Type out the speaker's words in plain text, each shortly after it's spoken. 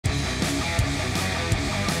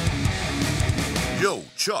Yo,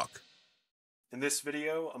 Chuck. In this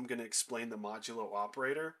video, I'm going to explain the modulo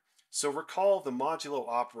operator. So recall the modulo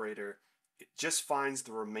operator, it just finds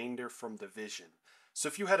the remainder from division. So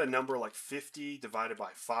if you had a number like 50 divided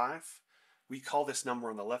by 5, we call this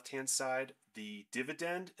number on the left-hand side the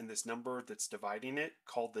dividend, and this number that's dividing it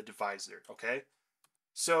called the divisor, okay?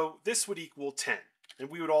 So this would equal 10, and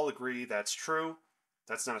we would all agree that's true.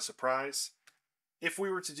 That's not a surprise. If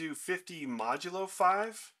we were to do 50 modulo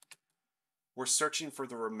 5, we're searching for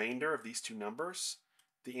the remainder of these two numbers.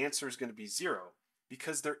 The answer is going to be 0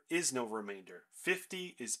 because there is no remainder.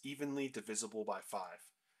 50 is evenly divisible by 5.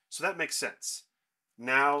 So that makes sense.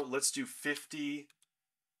 Now let's do 50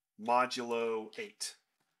 modulo 8.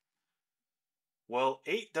 Well,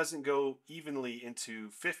 8 doesn't go evenly into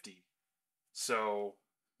 50. So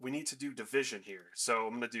we need to do division here. So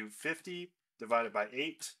I'm going to do 50 divided by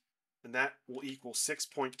 8, and that will equal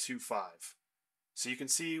 6.25. So you can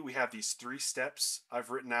see we have these 3 steps I've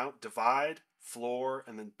written out: divide, floor,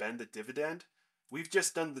 and then bend the dividend. We've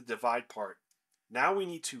just done the divide part. Now we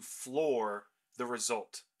need to floor the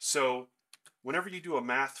result. So whenever you do a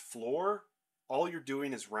math floor, all you're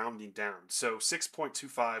doing is rounding down. So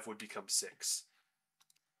 6.25 would become 6.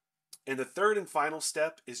 And the third and final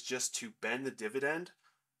step is just to bend the dividend.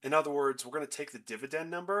 In other words, we're going to take the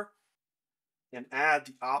dividend number and add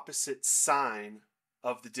the opposite sign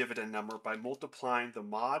of the dividend number by multiplying the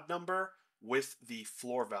mod number with the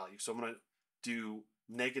floor value. So I'm going to do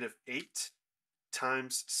 -8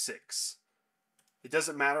 times 6. It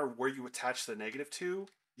doesn't matter where you attach the negative to.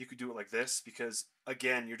 You could do it like this because,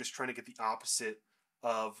 again, you're just trying to get the opposite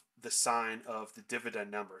of the sign of the dividend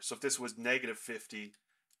number. So if this was -50,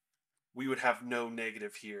 we would have no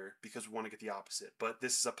negative here because we want to get the opposite. But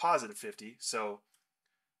this is a +50, so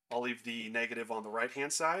I'll leave the negative on the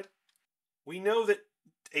right-hand side. We know that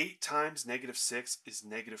 8 times -6 is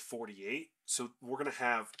 -48, so we're going to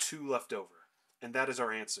have 2 left over, and that is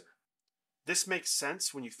our answer. This makes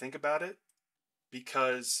sense when you think about it,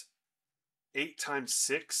 because 8 times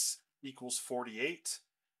 6 equals 48,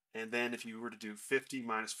 and then if you were to do 50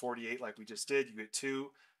 minus 48 like we just did, you get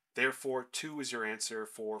 2. Therefore, 2 is your answer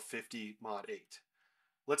for 50 mod 8.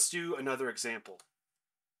 Let's do another example.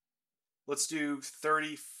 Let's do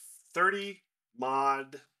 30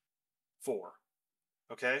 mod 4.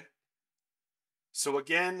 Okay? So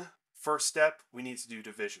again, first step, we need to do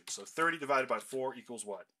division. So 30 divided by 4 equals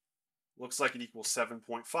what? Looks like it equals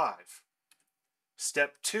 7.5.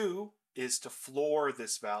 Step 2 is to floor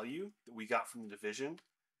this value that we got from the division.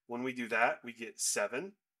 When we do that, we get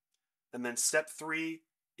 7. And then step 3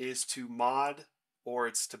 is to mod, or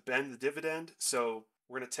it's to bend the dividend. So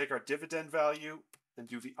we're going to take our dividend value and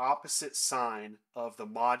do the opposite sign of the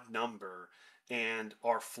mod number and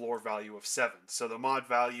our floor value of 7. So the mod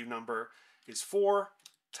value number is 4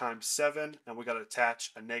 times 7, and we got to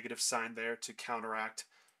attach a negative sign there to counteract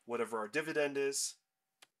whatever our dividend is.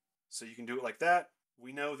 So you can do it like that.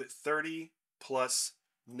 We know that 30 plus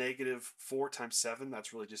 -4 times 7,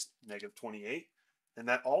 that's really just -28, and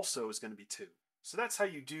that also is going to be 2. So that's how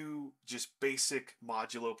you do just basic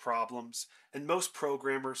modulo problems, and most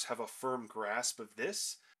programmers have a firm grasp of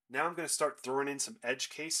this. Now I'm going to start throwing in some edge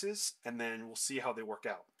cases, and then we'll see how they work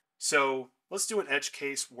out. So let's do an edge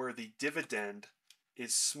case where the dividend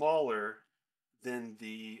is smaller than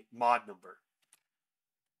the mod number.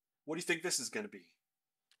 What do you think this is going to be?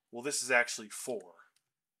 Well, this is actually 4.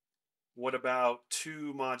 What about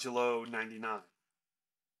 2 modulo 99?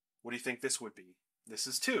 What do you think this would be? This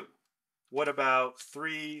is 2. What about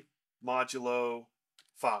 3 modulo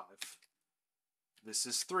 5? This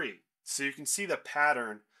is 3. So you can see the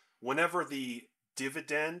pattern. Whenever the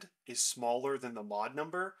dividend is smaller than the mod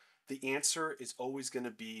number, the answer is always going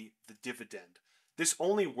to be the dividend. This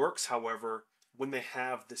only works, however, when they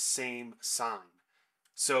have the same sign.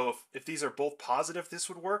 So if these are both positive, this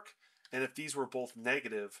would work. And if these were both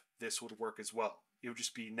negative, this would work as well. It would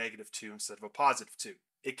just be -2 instead of a +2.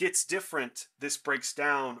 It gets different. This breaks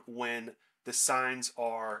down when the signs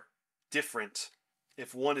are different.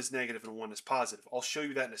 If one is negative and one is positive. I'll show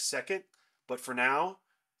you that in a second. But for now,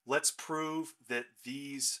 let's prove that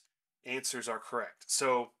these answers are correct.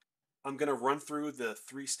 So I'm going to run through the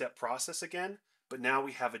 3-step process again. But now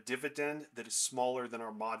we have a dividend that is smaller than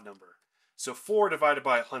our mod number. So 4 divided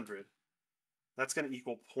by 100, that's going to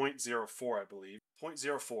equal 0.04, I believe.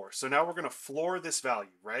 0.04. So now we're going to floor this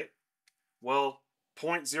value, right? Well,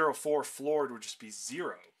 0.04 floored would just be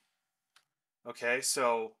 0. Okay,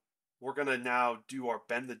 so we're going to now do our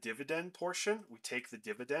bend the dividend portion. We take the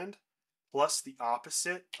dividend plus the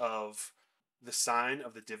opposite of the sign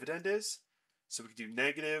of the dividend is. So we can do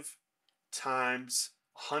negative times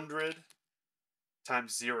 100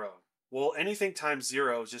 times 0. Well, anything times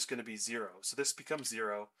 0 is just going to be 0. So this becomes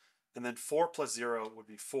 0. And then 4 plus 0 would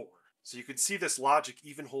be 4. So you can see this logic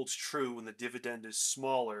even holds true when the dividend is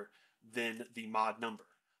smaller than the mod number.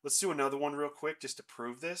 Let's do another one real quick just to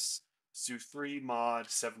prove this. Let's do 3 mod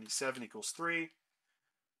 77 equals 3.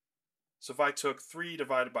 So if I took 3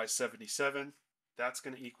 divided by 77, that's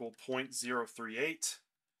going to equal 0.038.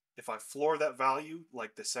 If I floor that value,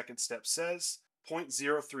 like the second step says,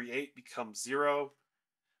 0.038 becomes 0.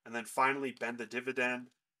 And then finally bend the dividend.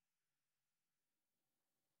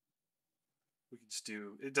 We can just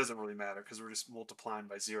do, it doesn't really matter because we're just multiplying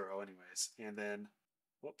by 0 anyways. And then,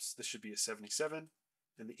 whoops, this should be a 77.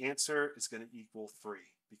 And the answer is going to equal 3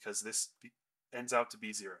 because this ends out to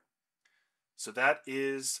be 0. So that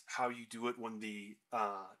is how you do it when the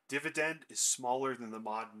dividend is smaller than the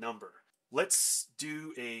mod number. Let's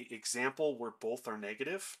do an example where both are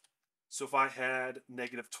negative. So if I had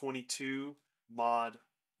negative 22 mod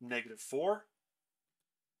negative 4,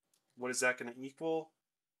 what is that going to equal?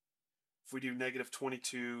 If we do negative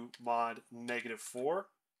 22 mod negative 4,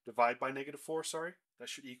 divide by negative 4, sorry, that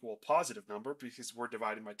should equal a positive number because we're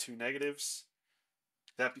dividing by two negatives.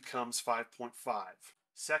 That becomes 5.5.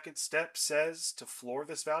 Second step says to floor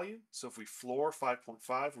this value. So if we floor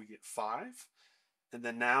 5.5, we get 5. And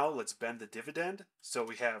then now let's bend the dividend. So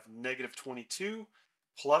we have negative 22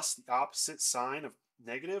 plus the opposite sign of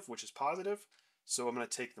negative, which is positive. So I'm going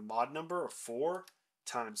to take the mod number of 4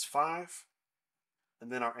 times 5.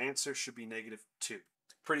 And then our answer should be negative 2.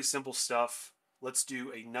 Pretty simple stuff. Let's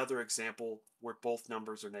do another example where both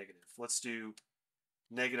numbers are negative. Let's do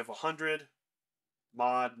negative 100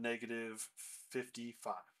 mod negative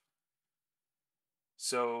 55.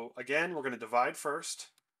 So again, we're going to divide first.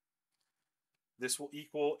 This will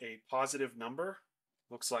equal a positive number.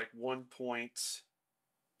 Looks like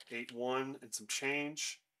 1.81 and some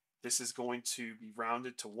change. This is going to be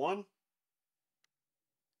rounded to 1.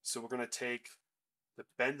 So we're going to take the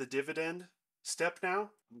bend the dividend step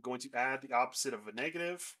now. I'm going to add the opposite of a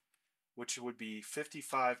negative, which would be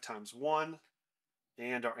 55 times 1.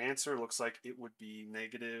 And our answer looks like it would be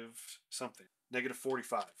negative something, negative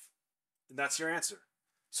 45. And that's your answer.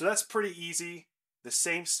 So that's pretty easy. The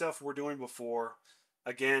same stuff we're doing before.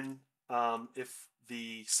 Again, if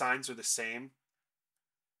the signs are the same,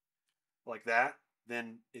 like that,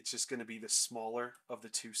 then it's just going to be the smaller of the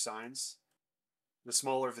two signs, the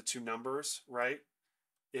smaller of the two numbers, right?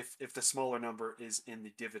 If the smaller number is in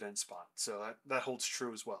the dividend spot. So that holds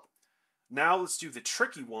true as well. Now let's do the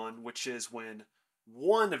tricky one, which is when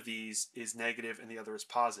one of these is negative and the other is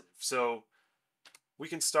positive. So we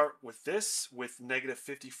can start with this, with negative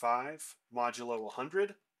 55 modulo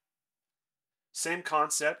 100. Same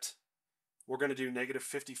concept. We're going to do negative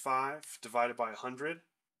 55 divided by 100.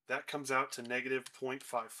 That comes out to negative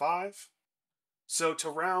 0.55. So to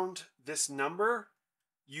round this number,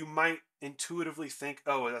 you might intuitively think,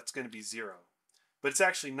 oh, that's going to be 0. But it's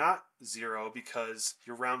actually not 0 because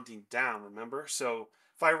you're rounding down, remember? So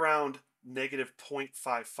if I round negative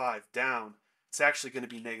 0.55 down, it's actually going to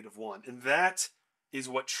be negative 1. And that is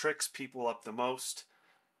what tricks people up the most.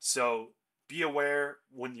 So be aware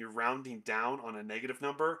when you're rounding down on a negative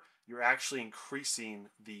number, you're actually increasing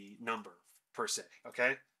the number per se,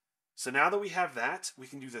 okay? So now that we have that, we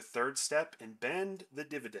can do the third step and bend the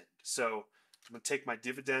dividend. So I'm going to take my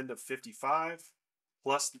dividend of 55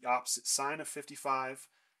 plus the opposite sign of 55.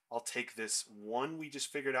 I'll take this 1 we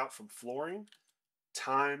just figured out from flooring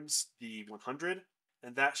times the 100,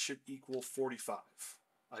 and that should equal 45,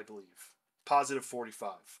 I believe. Positive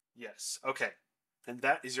 45. Yes. Okay. And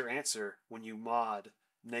that is your answer when you mod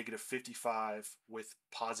negative 55 with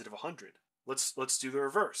positive 100. Let's do the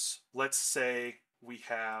reverse. Let's say we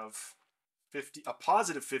have a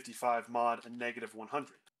positive 55 mod a negative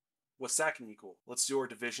 100. What's that going to equal? Let's do our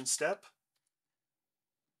division step.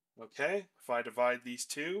 Okay, if I divide these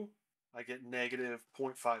two, I get negative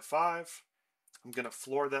 0.55. I'm going to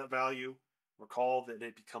floor that value. Recall that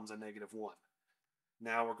it becomes a negative 1.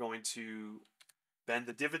 Now we're going to bend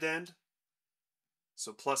the dividend.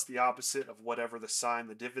 So plus the opposite of whatever the sign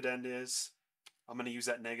the dividend is. I'm going to use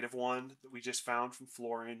that negative 1 that we just found from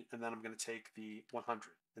flooring, and then I'm going to take the 100.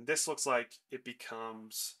 And this looks like it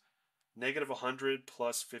becomes negative 100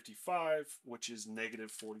 plus 55, which is negative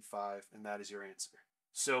 45, and that is your answer.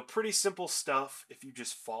 So pretty simple stuff if you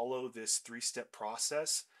just follow this 3-step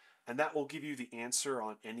process, and that will give you the answer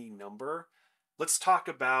on any number. Let's talk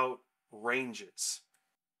about ranges.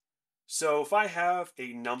 So if I have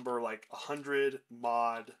a number like 100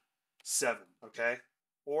 mod 7, okay?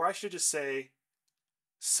 Or I should just say,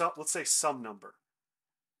 let's say some number.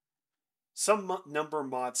 Some number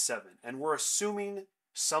mod 7, and we're assuming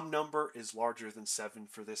some number is larger than 7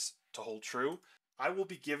 for this to hold true, I will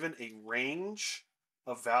be given a range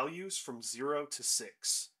of values from 0 to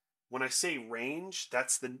 6. When I say range,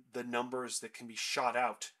 that's the numbers that can be shot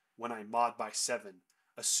out when I mod by 7,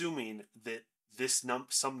 assuming that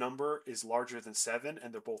some number is larger than 7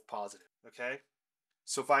 and they're both positive, okay?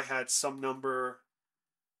 So if I had some number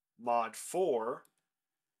mod 4,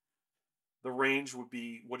 the range would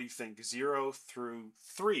be, what do you think, 0 through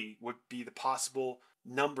 3 would be the possible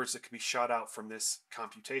numbers that could be shot out from this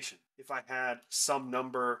computation. If I had some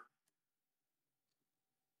number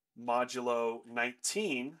modulo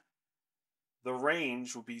 19, the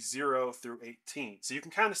range would be 0 through 18. So you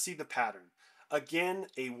can kind of see the pattern. Again,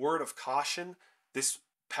 a word of caution, this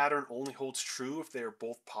pattern only holds true if they are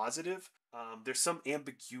both positive. There's some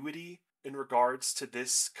ambiguity in regards to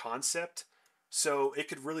this concept. So it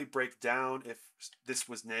could really break down if this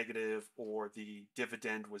was negative or the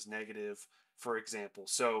dividend was negative, for example.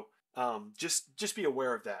 So just be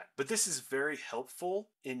aware of that. But this is very helpful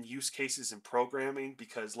in use cases in programming,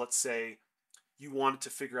 because let's say you wanted to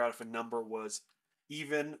figure out if a number was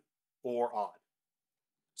even or odd.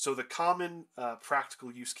 So the common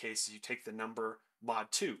practical use case is you take the number mod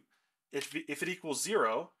 2. If it equals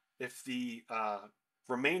 0, if the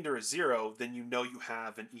remainder is 0, then you know you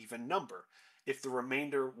have an even number. If the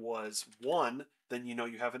remainder was 1, then you know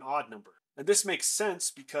you have an odd number. And this makes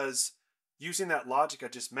sense because using that logic I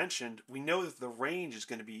just mentioned, we know that the range is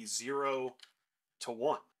going to be 0 to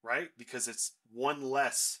 1, right? Because it's 1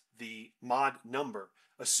 less the mod number,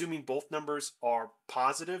 assuming both numbers are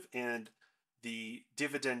positive and the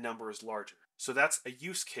dividend number is larger. So that's a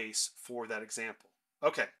use case for that example.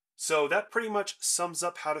 Okay, so that pretty much sums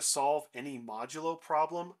up how to solve any modulo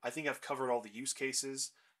problem. I think I've covered all the use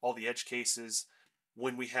cases, all the edge cases,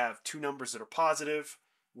 when we have two numbers that are positive,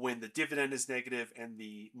 when the dividend is negative and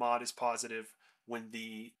the mod is positive, when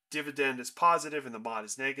the dividend is positive and the mod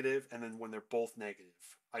is negative, and then when they're both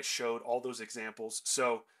negative. I showed all those examples.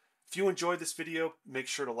 So if you enjoyed this video, make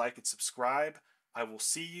sure to like and subscribe. I will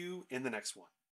see you in the next one.